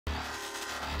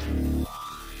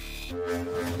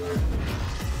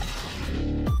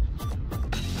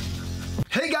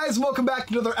Hey guys, welcome back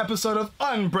to another episode of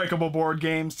Unbreakable Board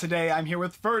Games. Today I'm here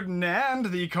with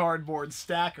Ferdinand, the cardboard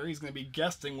stacker. He's going to be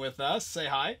guesting with us. Say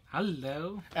hi.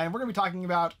 Hello. And we're going to be talking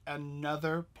about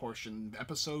another portion,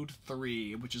 episode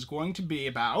 3, which is going to be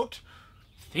about...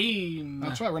 Theme.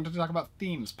 That's right, we're going to talk about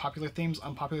themes. Popular themes,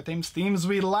 unpopular themes, themes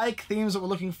we like, themes that we're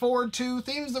looking forward to,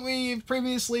 themes that we've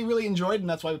previously really enjoyed, and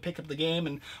that's why we pick up the game,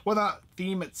 and whether or not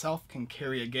theme itself can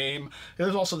carry a game.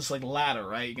 There's also this like ladder,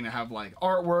 right? You're going to have like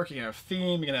artwork, you're going to have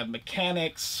theme, you're going to have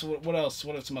mechanics. What else?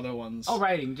 What are some other ones? Oh,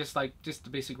 writing. Just the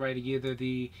basic writing, either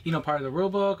the, part of the rule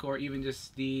book or even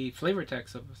just the flavor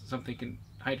text of something can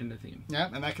hide in the theme. Yeah,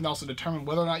 and that can also determine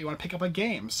whether or not you want to pick up a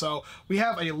game. So we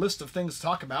have a list of things to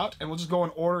talk about, and we'll just go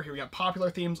in order here. We got popular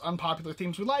themes, unpopular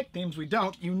themes we like, themes we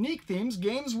don't, unique themes,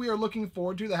 games we are looking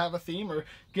forward to that have a theme, or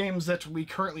games that we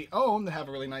currently own that have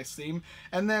a really nice theme.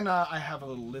 And then I have a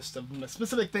little list of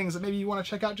specific things that maybe you want to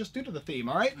check out just due to the theme,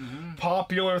 all right? Mm-hmm.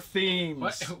 Popular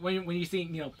themes. When you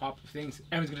think, popular things,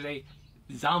 everyone's going to say,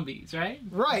 zombies, right?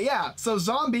 Right, yeah. So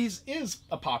zombies is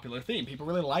a popular theme. People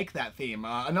really like that theme.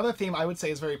 Another theme I would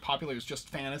say is very popular is just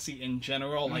fantasy in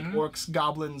general, like orcs,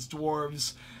 goblins,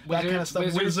 dwarves, that kind of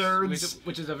stuff. Wizards.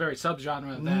 Which is a very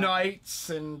subgenre of that. Knights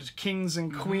and kings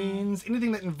and queens.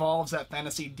 Anything that involves that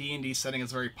fantasy D&D setting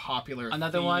is very popular.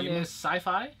 Another one is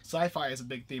sci-fi. Sci-fi is a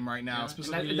big theme right now.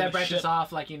 Specifically that branches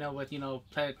off, like, with,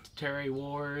 planetary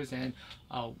wars and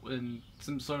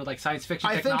some sort of like science fiction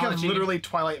technology. I think of literally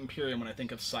Twilight Imperium when I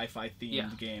think of sci-fi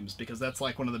themed games, because that's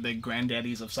like one of the big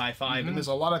granddaddies of sci-fi. And there's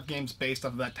a lot of games based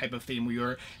off of that type of theme where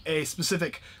you're a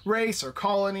specific race or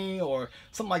colony or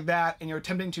something like that, and you're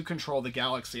attempting to control the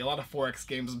galaxy. A lot of 4X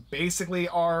games basically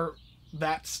are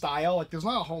that style. Like, there's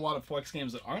not a whole lot of 4X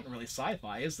games that aren't really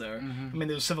sci-fi, is there? I mean,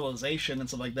 there's Civilization and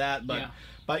stuff like that, but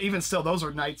but even still, those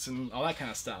are knights and all that kind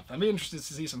of stuff. I'd be interested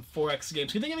to see some 4X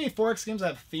games. Can you think of any 4X games that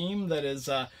have theme that is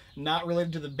not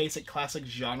related to the basic classic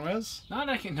genres? No,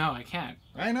 I can't.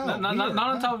 I know. Not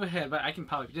on top of my head, but I can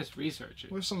probably just research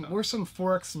it. Where's some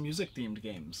 4X music themed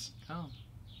games? Oh,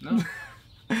 no.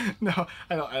 No,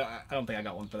 I don't think I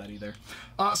got one for that either.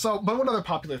 But what other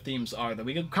popular themes are there?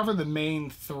 We could cover the main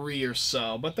 3 or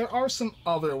so, but there are some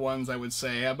other ones I would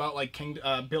say about like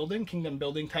kingdom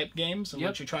building type games, in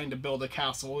which you're trying to build a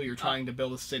castle, you're trying to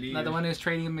build a city. Another one is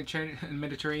trading in the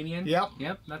Mediterranean.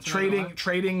 Yep. That's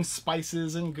trading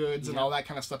spices and goods and all that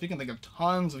kind of stuff. You can think of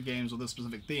tons of games with those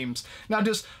specific themes. Now,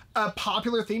 does a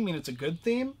popular theme mean it's a good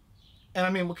theme? And I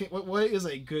mean, what is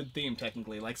a good theme,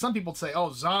 technically? Like, some people say,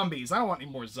 oh, zombies. I don't want any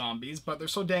more zombies, but they're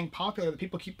so dang popular that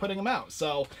people keep putting them out.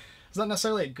 So, is that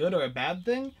necessarily a good or a bad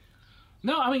thing?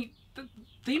 No, I mean, the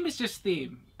theme is just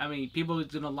theme. I mean, people are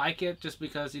going to like it just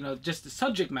because, just the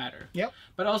subject matter. Yep.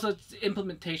 But also, it's the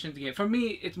implementation of the game. For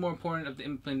me, it's more important of the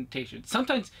implementation.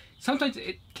 Sometimes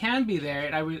it can be there,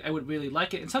 and I would really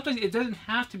like it. And sometimes it doesn't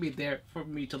have to be there for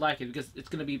me to like it, because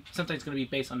sometimes it's going to be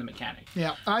based on the mechanic.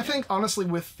 Yeah. I think, honestly,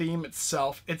 with theme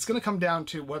itself, it's going to come down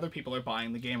to whether people are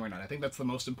buying the game or not. I think that's the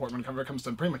most important when it comes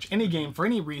to pretty much any game for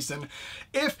any reason.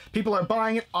 If people are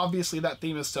buying it, obviously that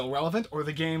theme is still relevant, or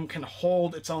the game can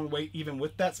hold its own weight even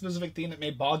with that specific theme. It may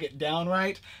bog it down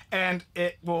right, and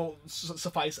it will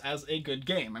suffice as a good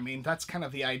game. I mean, that's kind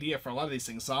of the idea for a lot of these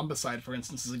things. Zombicide, for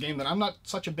instance, is a game that I'm not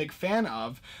such a big fan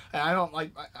of, and I don't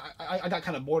like. I got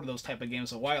kind of bored of those type of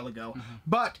games a while ago,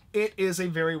 but it is a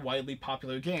very widely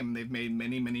popular game. They've made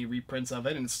many reprints of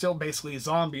it, and it's still basically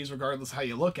zombies, regardless of how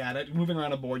you look at it, moving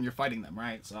around a board and you're fighting them,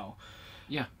 right? So.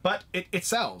 Yeah. But it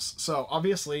sells, so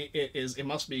obviously it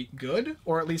must be good,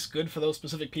 or at least good for those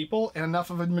specific people, and enough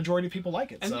of a majority of people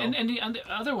like it. And the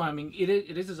other one, I mean, it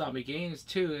is a zombie game,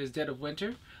 too, is Dead of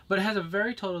Winter, but it has a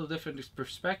very totally different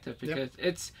perspective, because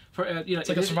it's for it's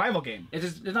like a survival game.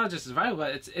 It's not just survival,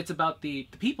 but it's about the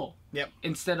people. Yep.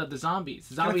 Instead of the zombies.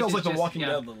 Zombies feels like The Walking Dead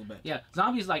a little bit. Yeah.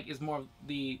 Zombies is more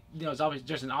the zombies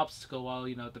just an obstacle, while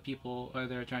the people are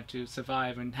there trying to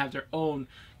survive and have their own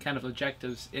kind of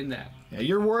objectives in that. Yeah,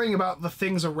 you're worrying about the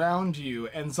things around you,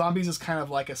 and zombies is kind of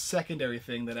like a secondary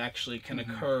thing that actually can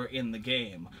occur in the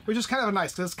game, which is kind of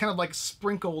nice, because it's kind of like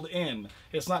sprinkled in.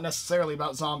 It's not necessarily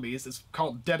about zombies. It's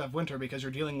called Dead of Winter because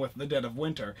you're dealing with the dead of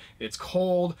winter. It's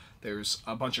cold. There's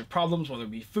a bunch of problems, whether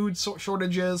it be food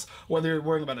shortages, whether you're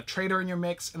worrying about a traitor in your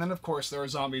mix, and then of course there are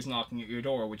zombies knocking at your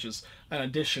door, which is an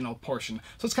additional portion.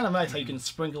 So it's kind of nice how you can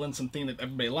sprinkle in something that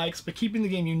everybody likes, but keeping the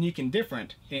game unique and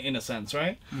different in a sense,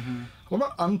 right? What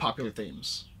about unpopular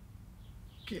themes?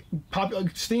 Popular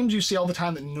themes you see all the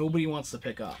time that nobody wants to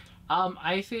pick up.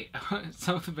 I think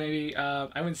some maybe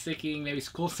I went sticking maybe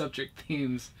school subject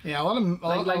themes. Yeah, a lot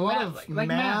of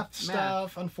math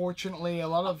stuff. Unfortunately, a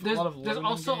lot of there's learning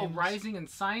also games. a rising in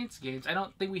science games. I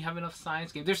don't think we have enough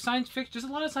science games. There's science fiction. There's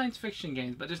a lot of science fiction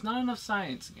games, but there's not enough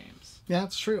science games. Yeah,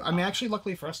 that's true. I mean, actually,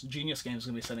 luckily for us, Genius Games is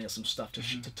going to be sending us some stuff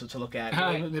to look at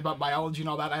about biology and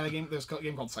all that. There's a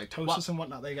game called Cytosis and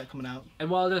whatnot they got coming out. And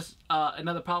while there's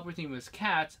another popular theme is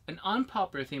cats, an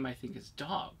unpopular theme I think is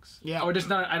dogs. Yeah. Or there's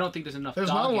not. I don't think there's enough. There's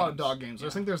dog not a games. lot of dog games. Yeah.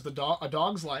 I think there's A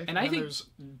Dog's Life, and I think there's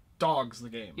Dogs the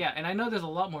game. Yeah, and I know there's a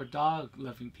lot more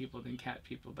dog-loving people than cat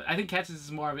people, but I think cats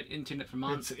is more of an internet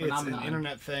phenomenon. It's an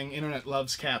internet thing. Internet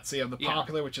loves cats. So you have the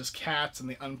popular, which is cats, and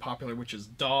the unpopular, which is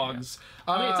dogs.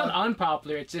 Yeah. I mean, it's not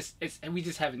unpopular. We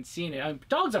just haven't seen it. I mean,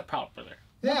 dogs are popular.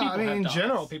 Yeah, I mean, in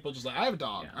general, people just like, I have a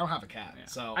dog. I don't have a cat. Yeah.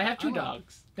 So I have 2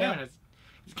 dogs.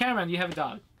 Cameron, you have a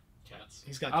dog. Cats.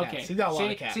 He's got cats. He's got a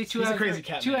lot of cats. See, he's a crazy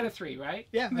cat. 2 out of 3, right?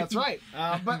 Yeah, that's right.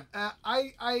 But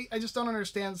I just don't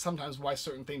understand sometimes why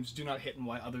certain themes do not hit and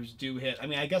why others do hit. I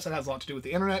mean, I guess it has a lot to do with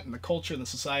the internet and the culture and the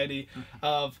society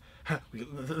of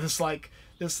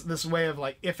this way of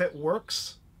like, if it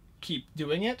works, keep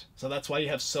doing it. So that's why you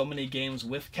have so many games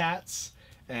with cats.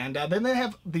 And then they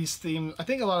have these themes. I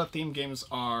think a lot of theme games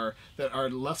that are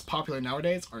less popular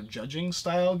nowadays are judging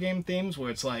style game themes,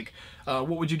 where it's like, what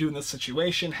would you do in this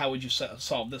situation? How would you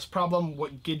solve this problem?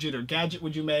 What gadget or gadget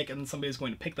would you make? And then somebody's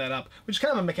going to pick that up, which is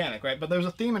kind of a mechanic, right? But there's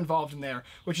a theme involved in there,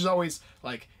 which is always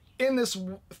like, in this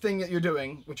thing that you're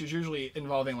doing, which is usually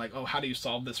involving like, oh, how do you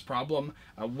solve this problem?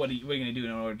 What are you going to do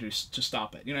in order to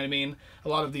stop it? You know what I mean? A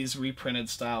lot of these reprinted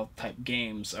style type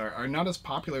games are not as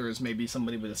popular as maybe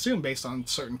somebody would assume based on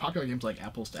certain popular games like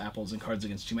Apples to Apples and Cards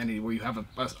Against Humanity, where you have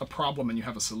a problem and you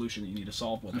have a solution that you need to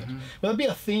solve with it. Would that be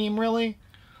a theme, really?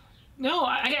 No,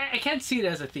 I can't see it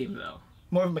as a theme, though.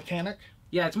 More of a mechanic?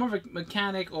 Yeah, it's more of a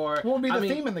mechanic, or... What would be the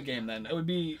theme in the game, then? It would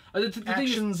be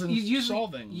actions and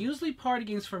solving. Usually party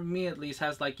games, for me at least,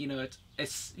 has, like,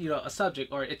 it's a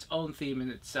subject or its own theme in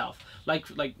itself. Like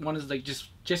one is, like,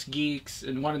 just geeks,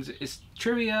 and one is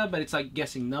trivia, but it's, like,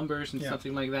 guessing numbers and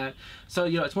something like that. So,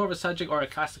 it's more of a subject or a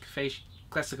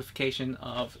classification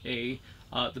of the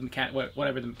mechanic,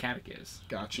 whatever the mechanic is.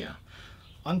 Gotcha. Yeah.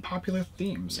 Unpopular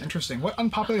themes. Interesting. What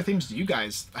unpopular themes do you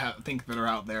guys think that are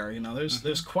out there?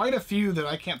 There's quite a few that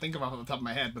I can't think of off the top of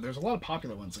my head, but there's a lot of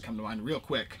popular ones that come to mind real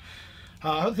quick.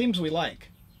 What themes we like?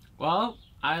 Well,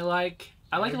 I like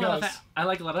a lot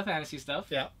of fantasy stuff.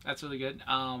 Yeah, that's really good.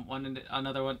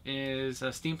 Another one is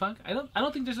steampunk. I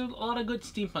don't think there's a lot of good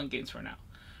steampunk games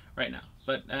right now,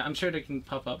 but I'm sure they can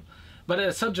pop up. But a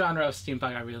subgenre of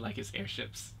steampunk I really like is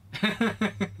airships.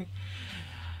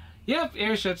 Yep,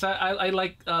 airships. I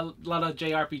like a lot of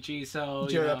JRPG. So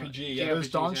JRPG. There's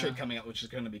Dawnshade coming out, which is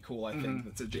going to be cool. I think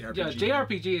that's a JRPG. Yeah,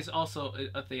 JRPG is also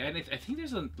a thing. I think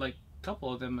there's a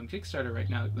couple of them on Kickstarter right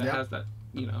now that has that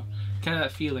kind of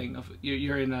that feeling of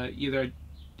you're in either a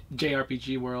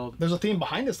JRPG world. There's a theme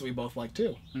behind us that we both like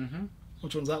too.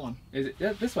 Which one's that one? Is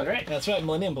it this one, right? That's right,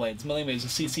 Millennium Blades. Millennium Blades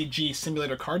is a CCG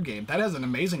simulator card game. That has an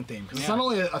amazing theme because it's not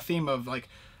only a theme of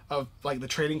the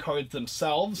trading cards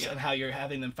themselves and how you're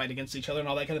having them fight against each other and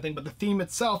all that kind of thing, but the theme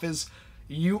itself is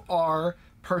you are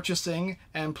purchasing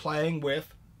and playing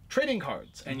with trading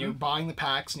cards and you're buying the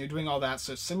packs and you're doing all that,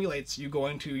 so it simulates you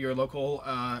going to your local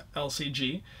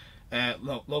LCG,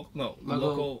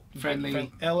 local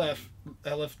friendly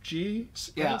LFG?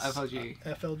 Yeah, FLG.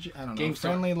 FLG? I don't know. Game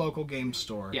Friendly local game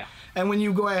store. Yeah. And when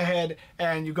you go ahead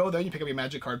and you go there, you pick up your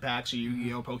Magic card packs or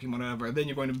Yu-Gi-Oh, Pokemon, whatever, then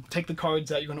you're going to take the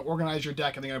cards out, you're going to organize your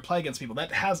deck, and then you're going to play against people.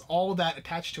 That has all that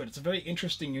attached to it. It's a very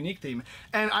interesting, unique theme.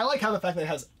 And I like how the fact that it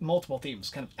has multiple themes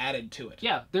kind of added to it.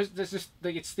 Yeah, there's just,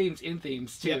 it's themes in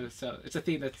themes, too. So it's a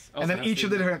theme that's also and then each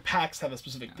of the different packs have a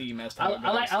specific theme as to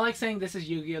I like saying this is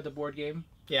Yu-Gi-Oh, the board game.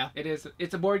 Yeah. It is.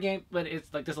 It's a board game, but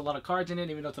it's like there's a lot of cards in it,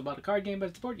 even though it's about a card game, but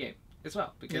it's a board game as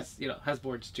well, because, it has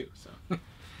boards too, so.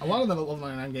 A lot of the level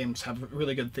 99 games have a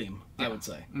really good theme, I would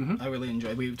say. I really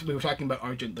enjoy. We were talking about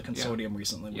Argent, the Consortium,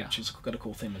 recently, which has got a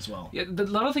cool theme as well. Yeah, a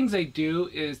lot of things they do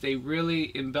is they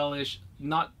really embellish,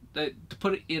 not to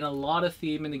put it in a lot of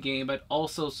theme in the game, but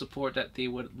also support that they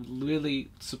would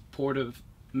really supportive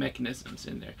mechanisms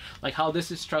in there, like how this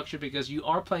is structured, because you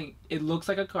are playing, it looks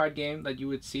like a card game that you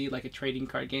would see like a trading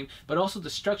card game, but also the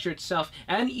structure itself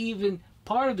and even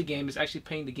part of the game is actually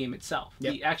playing the game itself,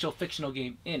 the actual fictional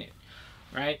game in it,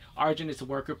 right? Argent is a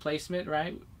worker placement,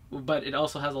 right? But it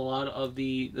also has a lot of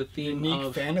the theme unique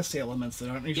of fantasy elements that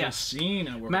aren't usually seen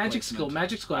in a worker Magic placement. School.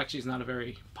 Magic School actually is not a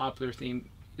very popular theme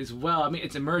as well. I mean,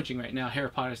 it's emerging right now. Harry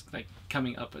Potter's like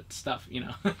coming up with stuff,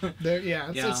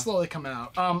 it's slowly coming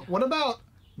out. What about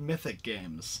Mythic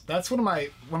Games. That's one of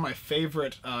my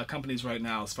favorite companies right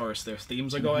now as far as their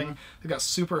themes are going. They've got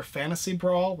Super Fantasy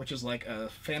Brawl, which is like a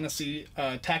fantasy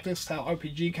tactics style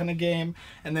RPG kind of game,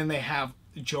 and then they have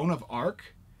Joan of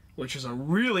Arc, which is a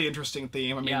really interesting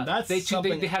theme. I mean, that's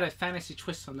something... They had a fantasy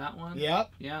twist on that one.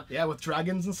 Yep. Yeah. Yeah, with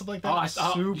dragons and stuff like that.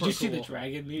 Super did you see the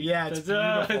dragon meet? Yeah, it's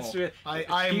beautiful. It's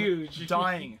I'm huge.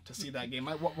 dying to see that game.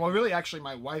 Well, really, actually,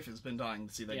 my wife has been dying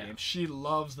to see that game. She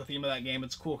loves the theme of that game.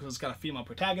 It's cool because it's got a female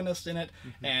protagonist in it,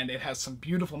 and it has some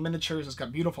beautiful miniatures. It's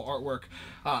got beautiful artwork.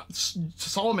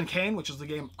 Solomon Kane, which is the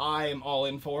game I am all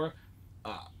in for.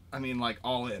 I mean, like,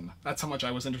 all in. That's how much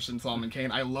I was interested in Solomon Kane.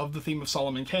 I love the theme of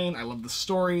Solomon Kane. I love the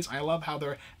stories. I love how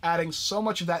they're adding so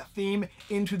much of that theme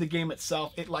into the game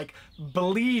itself. It, like,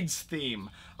 bleeds theme.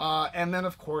 And then,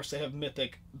 of course, they have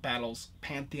Mythic Battles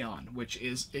Pantheon, which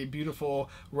is a beautiful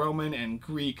Roman and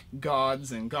Greek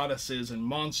gods and goddesses and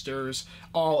monsters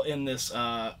all in this,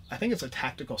 I think it's a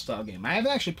tactical style game. I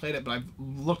haven't actually played it, but I've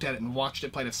looked at it and watched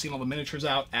it, played. I've seen all the miniatures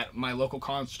out at my local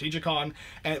con, Strategicon,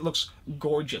 and it looks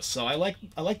gorgeous. So I like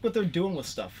what they're doing with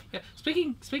stuff. Yeah.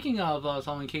 Speaking of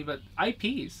Solomon King, but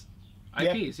IPs,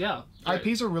 yeah.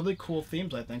 IPs are really cool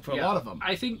themes, I think, for a lot of them.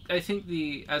 I think as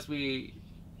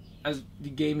the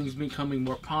gaming is becoming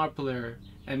more popular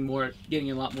and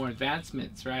getting a lot more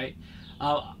advancements, right?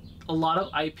 A lot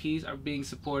of IPs are being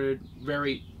supported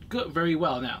very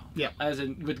well now. Yeah. As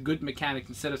in with good mechanics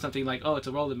instead of something like, oh, it's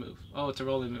a roll and move. Oh, it's a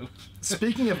roll and move.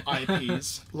 Speaking of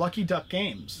IPs, Lucky Duck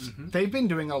Games. They've been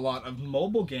doing a lot of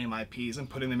mobile game IPs and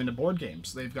putting them into board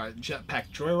games. They've got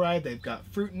Jetpack Joyride, they've got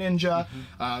Fruit Ninja,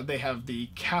 they have the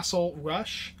Castle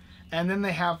Rush. And then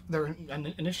they have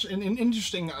an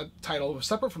interesting title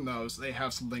separate from those. They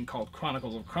have something called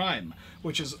Chronicles of Crime,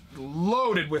 which is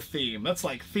loaded with theme. That's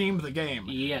like theme of the game.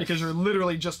 Yes. Because you're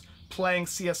literally just playing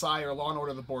CSI or Law &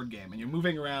 Order the board game, and you're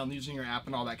moving around using your app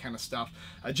and all that kind of stuff.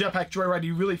 Jetpack Joyride,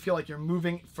 you really feel like you're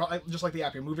moving, just like the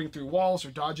app, you're moving through walls,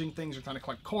 or dodging things, you're trying to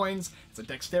collect coins. It's a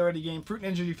dexterity game. Fruit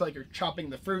Ninja, you feel like you're chopping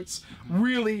the fruits.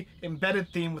 Really embedded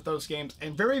theme with those games,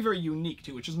 and very, very unique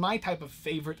too, which is my type of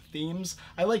favorite themes.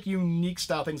 I like unique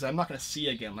style things that I'm not going to see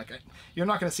again. Like, you're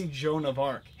not going to see Joan of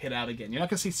Arc hit out again. You're not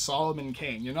going to see Solomon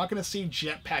Kane. You're not going to see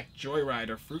Jetpack Joyride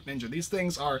or Fruit Ninja. These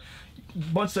things are,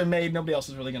 once they're made, nobody else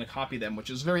is really going to copy them, which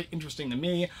is very interesting to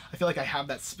me. I feel like I have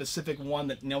that specific one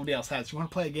that nobody else has. You want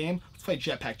to play a game? Let's play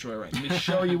Jetpack Joyride. Let me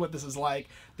show you what this is like.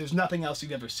 There's nothing else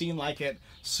you've ever seen like it.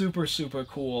 Super, super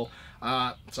cool.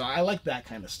 So I like that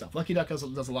kind of stuff. Lucky Duck does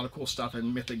a lot of cool stuff,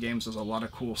 and Mythic Games does a lot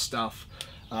of cool stuff.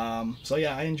 So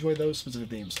yeah, I enjoy those specific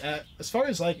themes. As far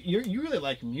as like, you really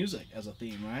like music as a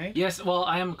theme, right? Yes, well,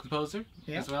 I am a composer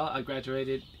as well. I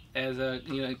graduated as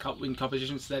in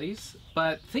composition studies,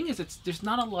 but the thing is, there's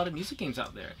not a lot of music games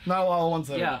out there. Not a lot of ones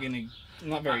that are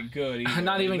not very good either.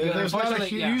 Not even good. There's not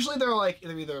usually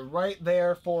they're either right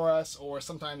there for us, or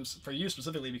sometimes for you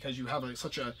specifically because you have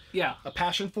such a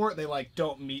passion for it. They like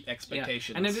don't meet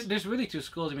expectations. And there's really two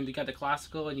schools. I mean, you got the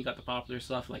classical and you got the popular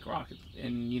stuff like rock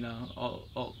and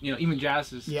even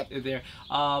jazz is there.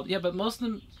 But most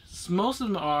of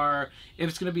them are, if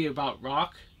it's gonna be about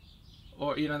rock,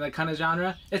 or that kind of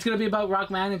genre, it's gonna be about rock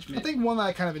management. I think one that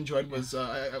I kind of enjoyed was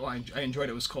I enjoyed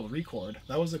it was called Record.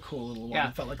 That was a cool little one.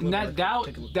 It felt like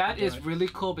that is really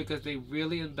cool because they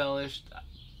really embellished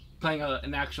playing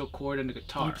an actual chord and a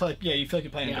guitar. You feel like you're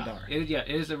playing a guitar.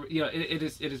 It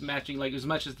is matching like as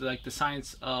much as the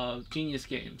Science of Genius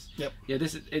games. Yep. Yeah,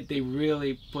 they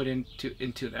really put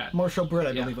into that. Marshall Britt,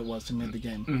 I believe it was, who made the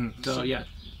game. So I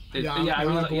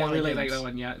really like that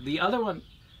one. Yeah, the other one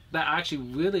that I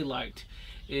actually really liked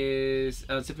is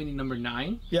Symphony Number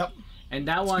 9. Yep. And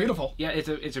that one, beautiful. Yeah, it's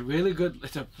a really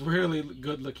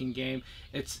good looking game.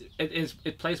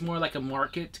 It plays more like a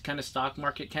market kind of stock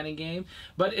market kind of game,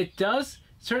 but it does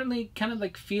certainly kind of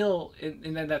like feel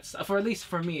in that's, for at least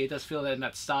for me, it does feel that in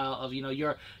that style of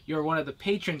you're one of the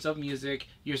patrons of music.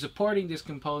 You're supporting these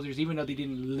composers even though they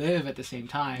didn't live at the same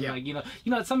time. Yeah. Like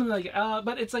it's something like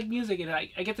but it's like music, and I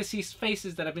get to see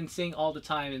faces that I've been seeing all the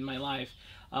time in my life.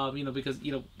 Because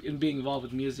in being involved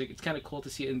with music, it's kind of cool to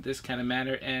see it in this kind of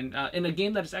manner, and in a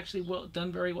game that is actually done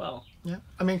very well. Yeah,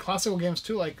 I mean classical games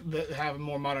too, like that have a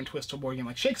more modern twist to a board game,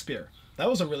 like Shakespeare. That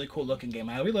was a really cool looking game.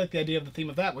 I really like the idea of the theme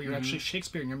of that, where you're actually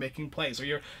Shakespeare and you're making plays, or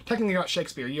you're technically not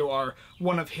Shakespeare. You are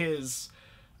one of his.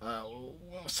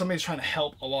 Somebody's trying to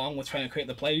help along with trying to create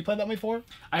the play. You played that before?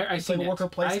 I've seen like worker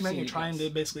placement. You're it, trying to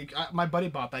basically. My buddy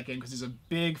bought that game because he's a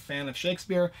big fan of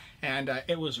Shakespeare, and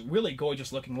it was really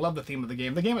gorgeous looking. Love the theme of the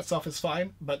game. The game itself is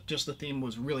fine, but just the theme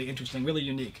was really interesting, really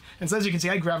unique. And so as you can see,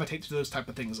 I gravitate to those type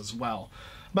of things as well.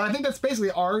 But I think that's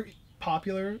basically our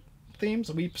popular themes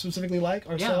that we specifically like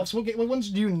ourselves. Yeah. What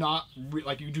ones do you not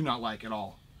like? You do not like at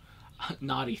all?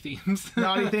 naughty themes.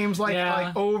 Naughty themes,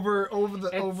 like over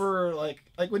like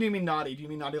what do you mean naughty? Do you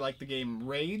mean naughty like the game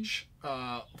Rage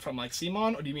from like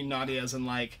Simon, or do you mean naughty as in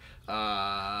like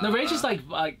no, Rage is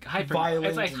like hyper violent.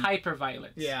 It's like hyper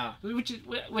violence. Yeah,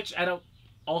 which I don't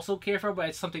also care for, but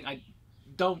it's something I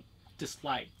don't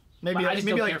dislike. Maybe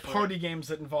like party games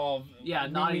that involve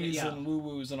naughty and woo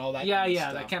woos and all that. Yeah, kind of yeah,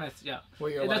 stuff. that kind of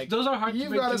Where you're like, those are hard to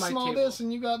bring to my table. You got a small this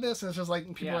and you got this, and it's just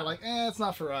like people are like, it's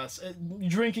not for us.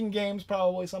 Drinking games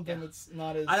probably something that's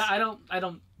not as. I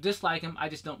don't dislike them. I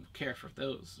just don't care for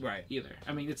those. Right. Either.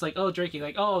 I mean, it's like drinking.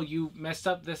 Like you messed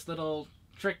up this little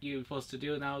trick you were supposed to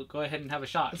do. Now go ahead and have a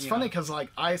shot. It's funny because like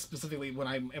I specifically, when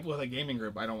I'm with a gaming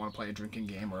group, I don't want to play a drinking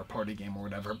game or a party game or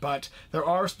whatever, but there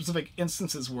are specific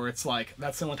instances where it's like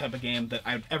that's the only type of game that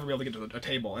I'd ever be able to get to a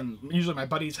table. And usually my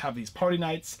buddies have these party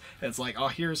nights, and it's like,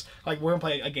 here's like we're gonna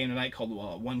play a game tonight called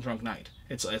One Drunk Night.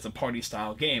 It's a party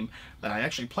style game that I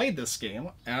actually played this game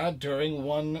during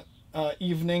one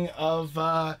evening of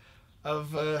what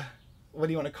do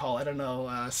you want to call it? I don't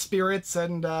know, spirits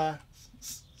and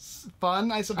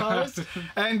fun, I suppose.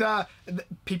 And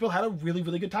people had a really,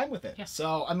 really good time with it. Yeah.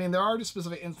 So, I mean, there are just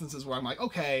specific instances where I'm like,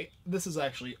 okay, this is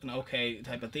actually an okay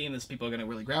type of theme. This people are going to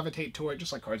really gravitate toward,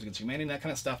 just like Cards Against Humanity and that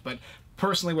kind of stuff. But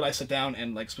personally, would I sit down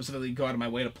and like specifically go out of my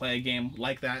way to play a game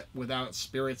like that without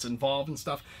spirits involved and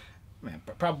stuff? Man,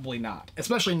 probably not.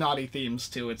 Especially naughty themes,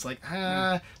 too. It's like,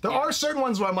 there are certain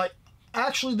ones where I'm like,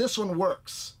 actually, this one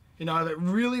works. You know, if it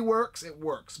really works, it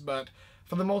works. But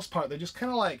for the most part, they're just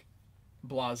kind of like,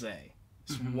 blasé,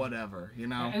 whatever, you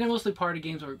know. And then mostly party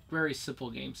games are very simple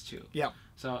games too. Yeah.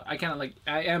 So I kind of like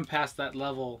I am past that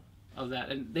level of that,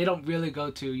 and they don't really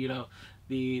go to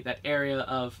that area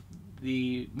of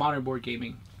the modern board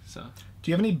gaming. So. Do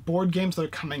you have any board games that are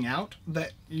coming out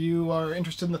that you are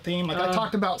interested in the theme? Like I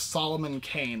talked about Solomon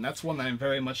Kane. That's one that I'm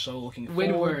very much so looking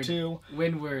forward to.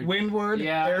 Windward.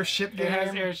 Yeah. Airship game. It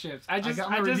has airships. I just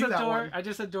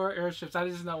adore airships. I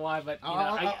just know why, but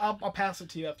I'll pass it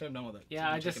to you after I'm done with it.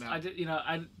 Yeah,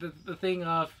 the thing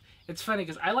of. It's funny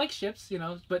because I like ships,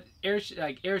 but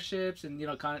airships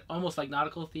and kind of almost like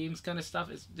nautical themes kind of stuff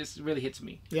is just really hits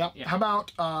me. Yeah. How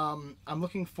about I'm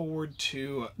looking forward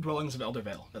to Dwellings of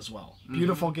Eldervale as well.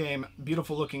 Beautiful game,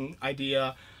 beautiful looking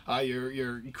idea.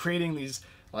 You're creating these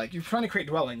you're trying to create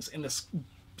dwellings in this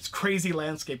crazy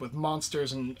landscape with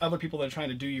monsters and other people that are trying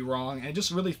to do you wrong, and it just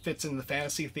really fits in the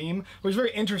fantasy theme, which is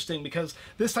very interesting because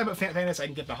this type of fantasy I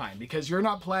can get behind because you're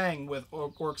not playing with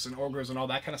orcs and ogres and all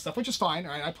that kind of stuff, which is fine.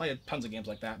 Right? I play tons of games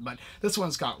like that, but this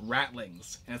one's got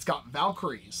ratlings and it's got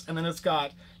valkyries, and then it's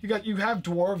got you have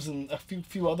dwarves and a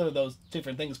few other of those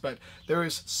different things, but there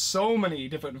is so many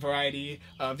different variety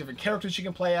of different characters you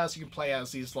can play as. You can play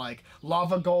as these like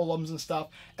lava golems and stuff,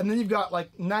 and then you've got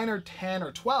like 9 or 10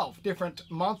 or 12 different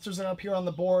monsters that appear on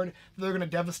the board. They're going to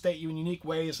devastate you in unique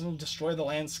ways and destroy the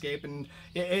landscape, and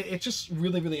it's just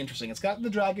really, really interesting. It's got the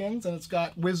dragons and it's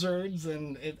got wizards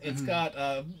and it's got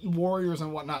warriors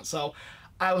and whatnot. So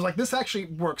I was like, this actually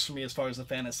works for me as far as the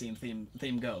fantasy and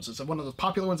theme goes. It's one of the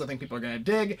popular ones I think people are going to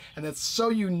dig, and it's so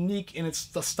unique in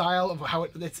the style of how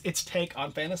its take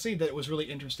on fantasy that it was really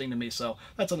interesting to me. So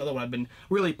that's another one I've been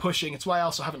really pushing. It's why I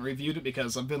also haven't reviewed it,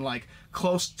 because I've been like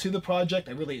close to the project.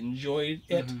 I really enjoyed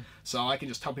it, so I can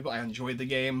just tell people I enjoyed the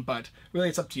game. But really,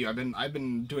 it's up to you. I've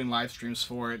been doing live streams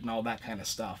for it and all that kind of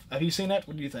stuff. Have you seen it?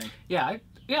 What do you think? Yeah,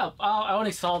 I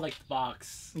only saw like the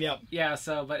box. Yep. Yeah,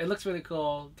 but it looks really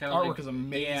cool. Kind of artwork is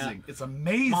amazing. Yeah. It's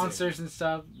amazing. Monsters and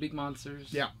stuff, big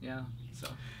monsters. Yeah. Yeah. So.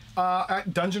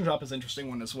 Dungeon Drop is an interesting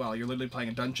one as well. You're literally playing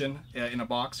a dungeon in a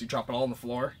box. You drop it all on the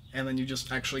floor, and then you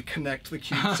just actually connect the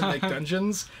cubes to make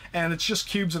dungeons. And it's just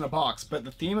cubes in a box, but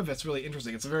the theme of it's really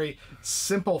interesting. It's a very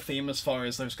simple theme as far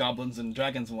as there's goblins and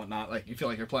dragons and whatnot. Like you feel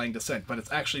like you're playing Descent, but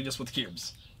it's actually just with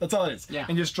cubes. That's all it is. Yeah.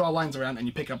 And you just draw lines around, and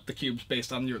you pick up the cubes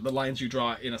based on the lines you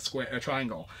draw in a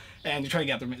triangle. And you try to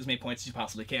get as many points as you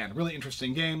possibly can. Really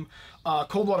interesting game.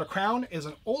 Coldwater Crown is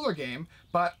an older game,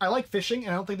 but I like fishing,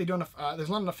 and I don't think they do enough.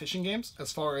 There's not enough fishing games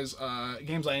as far as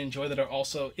games I enjoy that are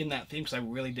also in that theme, because I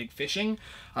really dig fishing.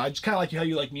 Just kind of like how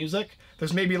you like music.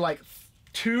 There's maybe like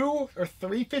 2 or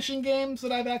 3 fishing games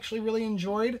that I've actually really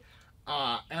enjoyed.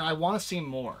 And I want to see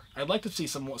more. I'd like to see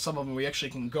some of them where we actually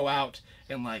can go out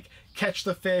and like catch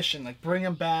the fish and like bring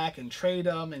them back and trade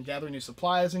them and gather new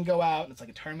supplies and go out. And it's like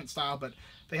a tournament style, but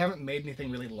they haven't made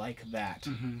anything really like that.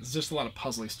 It's just a lot of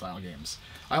puzzly style games.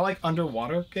 I like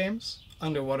underwater games,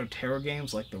 underwater terror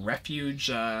games like The Refuge,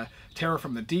 Terror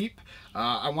from the Deep.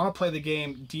 I want to play the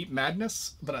game Deep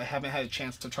Madness, but I haven't had a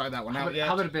chance to try that one out yet.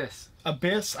 How about Abyss?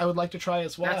 Abyss, I would like to try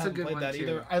as well. That's I haven't a good played one that too.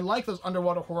 either. I like those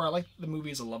underwater horror. I like the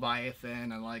movies of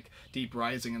Leviathan and like Deep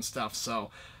Rising and stuff. So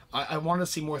I wanted to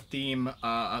see more theme,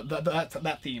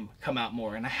 that theme come out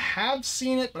more. And I have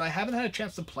seen it, but I haven't had a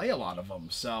chance to play a lot of them.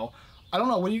 So, I don't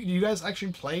know. What you guys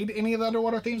actually played any of the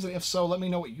underwater themes? And if so, let me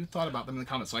know what you thought about them in the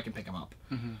comments so I can pick them up.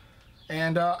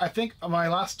 And I think my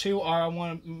last two I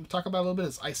want to talk about a little bit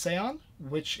is Iseon,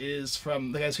 which is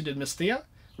from the guys who did Mysthia.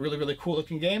 Really, really cool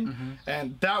looking game.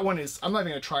 And that one is, I'm not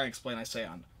even going to try and explain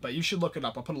Iseon, but you should look it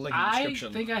up. I'll put a link in the description.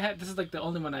 I think I had, this is like the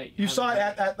only one I... You saw it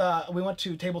at we went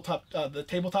to the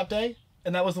tabletop day,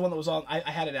 and that was the one that was on, I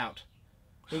had it out.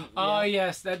 Oh,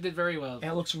 yes, that did very well.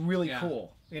 And it looks really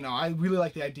cool. You know, I really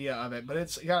like the idea of it, but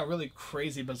it's got a really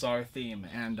crazy, bizarre theme,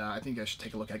 and I think I should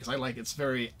take a look at it, because I like it's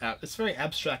very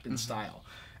abstract in style.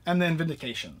 And then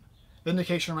Vindication.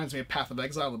 Vindication reminds me of Path of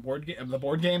Exile, the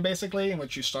board game, basically, in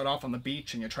which you start off on the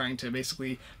beach and you're trying to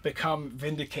basically become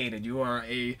vindicated. You are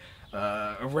a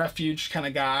refuge kind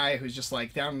of guy who's just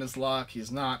like down in his luck.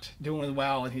 He's not doing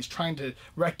well, and he's trying to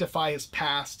rectify his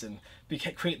past and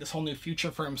create this whole new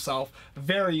future for himself.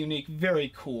 Very unique,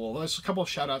 very cool. There's a couple of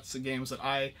shout-outs to games that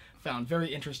I found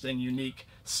very interesting, unique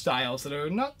styles that are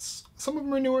nuts. Some of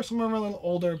them are newer, some of them are a little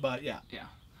older, but yeah. Yeah.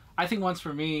 I think once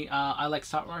for me, I like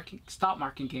stop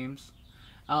marking games.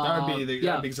 That would be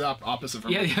the exact opposite for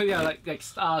me. Yeah. Like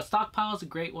Stockpile is a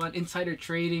great one. Insider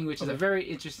trading, which is a very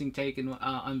interesting take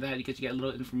on that, because you get a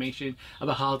little information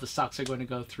about how the stocks are going to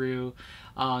go through.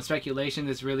 Speculation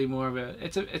is really more of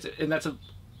and that's a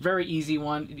very easy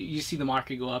one. You see the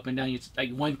market go up and down. It's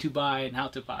like when to buy and how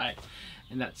to buy,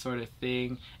 and that sort of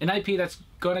thing. An IP that's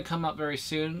going to come out very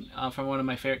soon from one of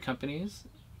my favorite companies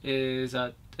is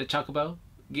the Chocobo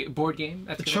board game.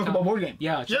 That's the Chocobo board game.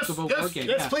 Yeah, Chocobo board game.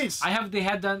 Yes, please. They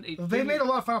had done. They made a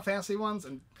lot of Final Fantasy ones,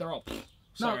 and they're all.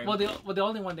 Sorry. No, the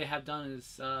only one they have done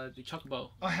is the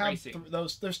Chocobo racing.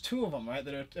 Those. There's two of them, right?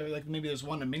 That are like, maybe there's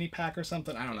one a mini pack or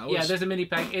something. I don't know. Yeah, there's a mini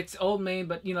pack. It's old main,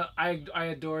 but you know, I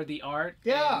adore the art.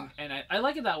 Yeah. And I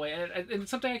like it that way, and it's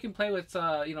something I can play with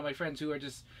you know, my friends who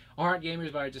aren't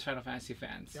gamers but are just Final Fantasy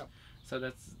fans. Yep. So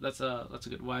that's a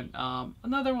good one.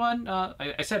 Another one.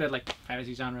 I said it like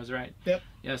fantasy genres, right? Yep.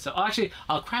 Yeah. So actually,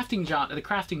 the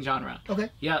crafting genre. Okay.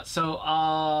 Yeah. So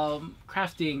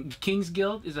crafting King's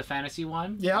Guild is a fantasy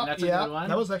one. Yeah. That's a good one.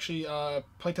 That was actually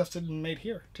play tested and made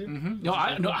here too. No,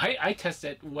 I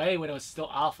tested it way when it was still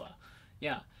alpha.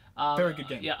 Yeah. Very good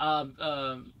game. Yeah.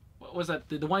 What was that?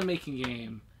 The winemaking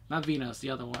game. Not Venus, the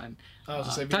other one. I was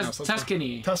going to say Venus.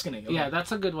 Tuscany. Tuscany. Okay. Yeah,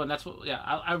 that's a good one. That's what. Yeah,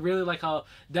 I really like how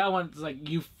that one's like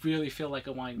you really feel like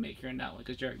a winemaker in that one,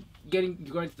 because you're going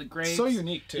to the grapes. So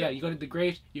unique too. Yeah, you go to the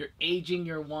grapes. You're aging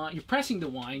your wine. You're pressing the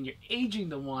wine. You're aging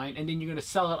the wine, and then you're gonna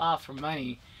sell it off for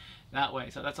money, that way.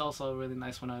 So that's also a really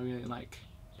nice one. I really like.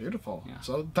 Beautiful. Yeah.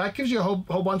 So that gives you a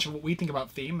whole bunch of what we think about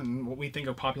theme and what we think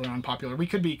are popular and unpopular. We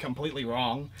could be completely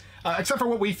wrong, except for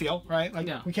what we feel, right?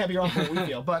 Like, we can't be wrong for what we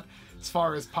feel. But as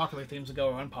far as popular themes go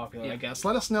or unpopular, I guess.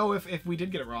 Let us know if we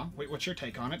did get it wrong. What's your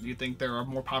take on it? Do you think there are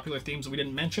more popular themes that we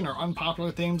didn't mention, or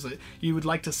unpopular themes that you would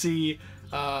like to see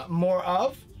more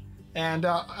of? And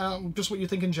just what you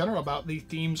think in general about the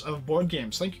themes of board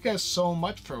games. Thank you guys so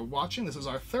much for watching. This is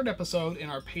our 3rd episode in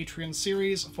our Patreon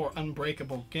series for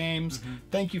Unbreakable Games.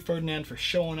 Thank you, Ferdinand, for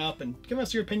showing up and giving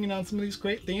us your opinion on some of these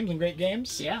great themes and great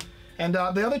games. Yeah. And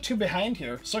the other two behind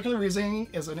here, Circular Reasoning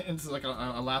is like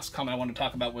a last comment I want to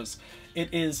talk about, was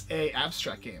it is a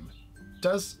abstract game.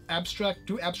 Do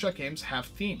abstract games have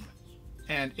theme?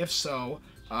 And if so,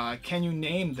 can you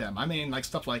name them? I mean, like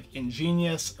stuff like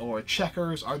Ingenious or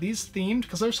Checkers. Are these themed?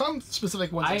 Because there's some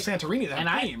specific ones like Santorini that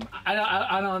have theme.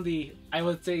 I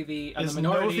would say the minority.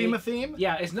 No theme a theme?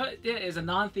 Yeah, it is a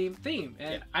non-theme theme,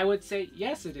 and I would say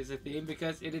yes, it is a theme,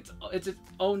 because it's its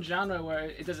own genre where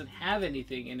it doesn't have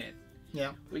anything in it.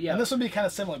 Yeah. And this would be kind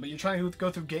of similar, but you're trying to go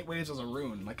through gateways as a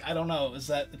rune. Like, I don't know. Is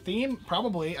that a theme?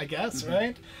 Probably, I guess,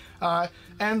 right?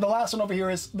 And the last one over here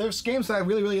is, there's games that I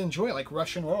really, really enjoy, like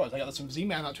Russian Roars. I got this from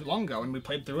Z-Man not too long ago, and we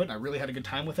played through it, and I really had a good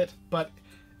time with it. But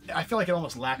I feel like it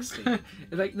almost lacks theme.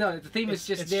 Like, no, the theme is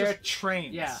just there. It's just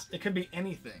trains. Yeah. It could be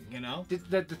anything, you know?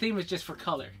 The theme is just for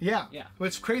color. Yeah. Yeah. Well,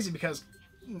 it's crazy because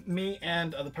me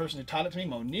and the person who taught it to me,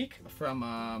 Monique,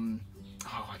 from...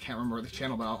 I can't remember the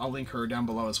channel, but I'll link her down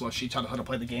below as well. She taught us how to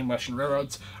play the game Russian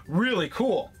Railroads. Really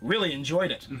cool. Really enjoyed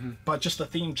it. But just the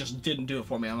theme just didn't do it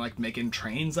for me. I'm like making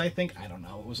trains, I think. I don't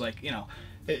know. It was like, you know,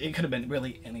 it could have been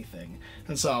really anything.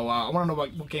 And so I want to know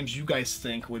what games you guys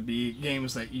think would be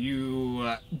games that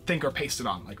you think are pasted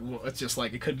on. Like, it's just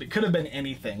like, it could have been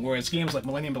anything. Whereas games like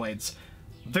Millennium Blades,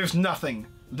 there's nothing.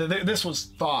 This was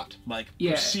thought, like,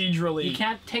 procedurally. You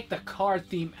can't take the card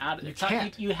theme out of it.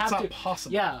 It's not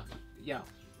possible. Yeah. Yeah.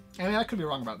 I mean, I could be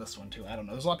wrong about this one too. I don't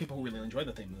know. There's a lot of people who really enjoy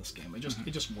the theme of this game. It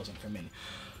just wasn't for me.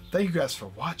 Thank you guys for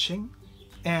watching.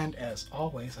 And as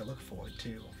always, I look forward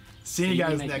to seeing you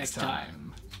guys next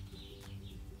time.